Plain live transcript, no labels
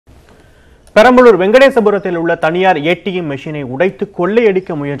பெரம்பலூர் வெங்கடேசபுரத்தில் உள்ள தனியார் ஏடிஎம் மெஷினை உடைத்து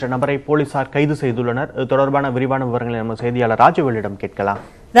கொள்ளையடிக்க முயன்ற நபரை போலீசார் கைது செய்துள்ளனர். இது தொடர்பான விரிவான விவரங்களை நம்ம செய்தியாளர் ராஜவேலிடம் கேட்கலாம்.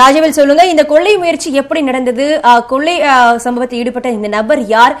 ராஜவேல், சொல்லுங்க, இந்த கொள்ளை முயற்சி எப்படி நடந்தது? கொள்ளை சம்பவத்தில் ஈடுபட்ட இந்த நபர்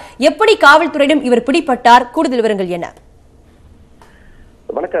யார்? எப்படி காவல்துறையிடம் இவர் பிடிபட்டார்? கூடுதல் விவரங்கள் என்ன?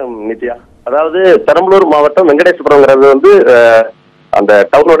 வணக்கம் நித்யா. அதாவது பெரம்பலூர் மாவட்டம் வெங்கடேசபுரம்ங்கிறது வந்து அந்த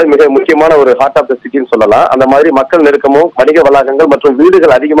டவுனோட மிக முக்கியமான ஒரு ஹார்ட் ஆஃப் த சிட்டின்னு சொல்லலாம். அந்த மாதிரி மக்கள் நெருக்கமும் வணிக வளாகங்கள் மற்றும்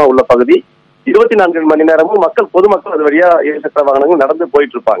வீடுகள் அதிகமா உள்ள பகுதி. 24 மணி நேரமும் பொதுமக்கள் அது வழியா இருசக்கர வாகனங்கள் நடந்து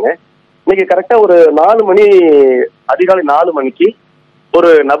போயிட்டு இருப்பாங்க. இன்னைக்கு கரெக்டா ஒரு 4 மணி, அதிகாலை 4 மணிக்கு ஒரு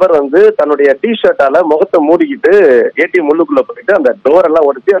நபர் வந்து தன்னுடைய டிஷர்ட்டால முகத்தை மூடிக்கிட்டு ஏடிஎம் உள்ளுக்குள்ள போயிட்டு அந்த டோர் எல்லாம்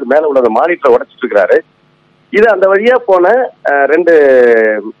உடைச்சு அது மேல உள்ள மானிட்டரை உடைச்சிட்டு இருக்கிறாரு. இது அந்த வழியா போன 2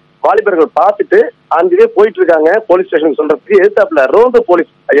 வாலிபர்கள் பார்த்துட்டு அங்கேயே போயிட்டு இருக்காங்க. போலீஸ் ஸ்டேஷன் சொல்றதுக்கு எதிர்த்தாப்புல ரோந்து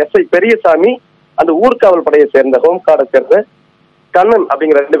போலீஸ் எஸ்ஐ பெரியசாமி, அந்த ஊர்காவல் படையை சேர்ந்த ஹோம்கார்டை சேர்ந்த கண்ணன்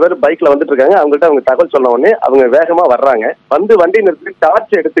அப்படிங்கிற 2 பேரும் பைக்ல வந்துட்டு இருக்காங்க. அவங்கள்ட்ட அவங்க தகவல் சொன்ன உடனே அவங்க வேகமா வர்றாங்க. வந்து வண்டி நிறுத்தி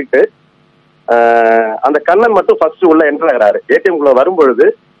டார்ச் எடுத்துக்கிட்டு அந்த கண்ணன் மட்டும் ஃபர்ஸ்ட் உள்ள என்டர் ஆகிறாரு. ஏடிஎம் குள்ள வரும்பொழுது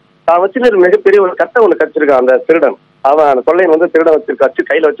தான் வச்சுட்டு மிகப்பெரிய ஒரு கட்டை ஒண்ணு கடிச்சிருக்கான் அந்த திருடன். அவன் அந்த கொள்ளையன் வந்து திருடன் வச்சிருக்காச்சு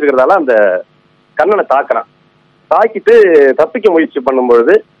கையில வச்சிருக்கிறதால அந்த கண்ணனை தாக்குறான். தாக்கிட்டு தப்பிக்க முயற்சி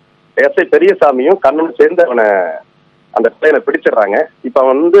பண்ணும்பொழுது எஸ்ஐ பெரியசாமியும் கண்ணனும் சேர்ந்து அவனை அந்த கொள்ளையனை பிடிச்சிடுறாங்க. இப்ப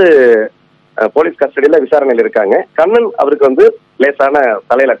அவன் வந்து போலீஸ் கஸ்டடியில விசாரணையில இருக்காங்க. கண்ணன் அவருக்கு வந்து லேசான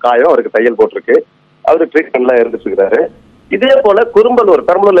தலையில காயம், அவருக்கு தையல் போட்டிருக்கு, அவரு ட்ரீட்மெண்ட்ல இருந்துட்டு இருக்கிறாரு. இதே போல குறும்பலூர்,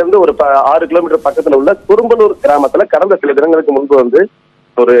 பெரம்பலூர்ல இருந்து ஒரு 6 கிலோமீட்டர் பக்கத்துல உள்ள குறும்பலூர் கிராமத்துல கடந்த சில தினங்களுக்கு முன்பு வந்து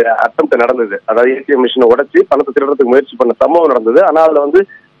ஒரு அட்டெம்ப்ட் நடந்தது. அதாவது ஏடிஎம் மிஷினை உடைச்சு பணத்தை திருடுறதுக்கு முயற்சி பண்ண சம்பவம் நடந்தது. ஆனா அதுல வந்து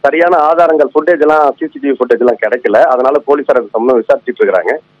சரியான ஆதாரங்கள், ஃபுட்டேஜ் எல்லாம், சிசிடிவி ஃபுட்டேஜ் எல்லாம் கிடைக்கல. அதனால போலீசார் அந்த சம்பவம் விசாரிச்சுட்டு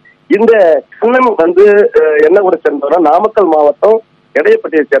இருக்கிறாங்க. இந்த கண்ணன் வந்து என்ன ஊரை சேர்ந்தவரா, நாமக்கல் மாவட்டம்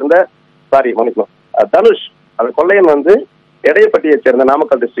எடையப்பட்டியை சேர்ந்த தனுஷ். அந்த கொள்ளையன் வந்து எடையப்பட்டியை சேர்ந்த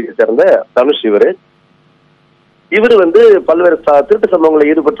நாமக்கல் டிஸ்ட்ரிக்டை சேர்ந்த தனுஷ். இவரு வந்து பல்வேறு திருட்டு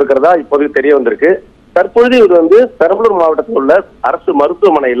சம்பவங்களில் ஈடுபட்டு இருக்கிறதா இப்போதைக்கு தெரிய வந்திருக்கு. தற்பொழுது இவர் வந்து பெரம்பலூர் மாவட்டத்தில் உள்ள அரசு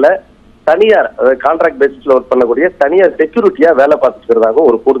மருத்துவமனையில தனியார், கான்ட்ராக்ட் பேசிஸ்ல ஒர்க் பண்ணக்கூடிய தனியார் செக்யூரிட்டியா வேலை பார்த்துட்டு இருக்கிறதாக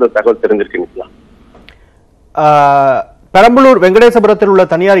ஒரு கூடுதல் தகவல் தெரிஞ்சிருக்கு. பெரம்பலூர் வெங்கடேசபுரத்தில் உள்ள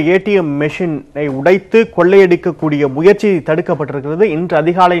தனியார் ஏடிஎம் மெஷினை உடைத்து கொள்ளையடிக்கக்கூடிய முயற்சி தடுக்கப்பட்டிருக்கிறது. இன்று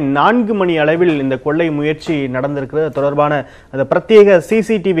அதிகாலை 4 மணி அளவில் இந்த கொள்ளை முயற்சி நடந்திருக்கிறது. தொடர்பான அந்த பிரத்யேக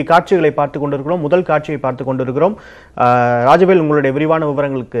சிசிடிவி காட்சிகளை பார்த்துக் கொண்டிருக்கிறோம். முதல் காட்சியை பார்த்துக் கொண்டிருக்கிறோம். ராஜவேல், உங்களுடைய விரிவான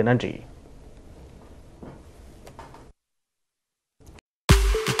விவரங்களுக்கு நன்றி.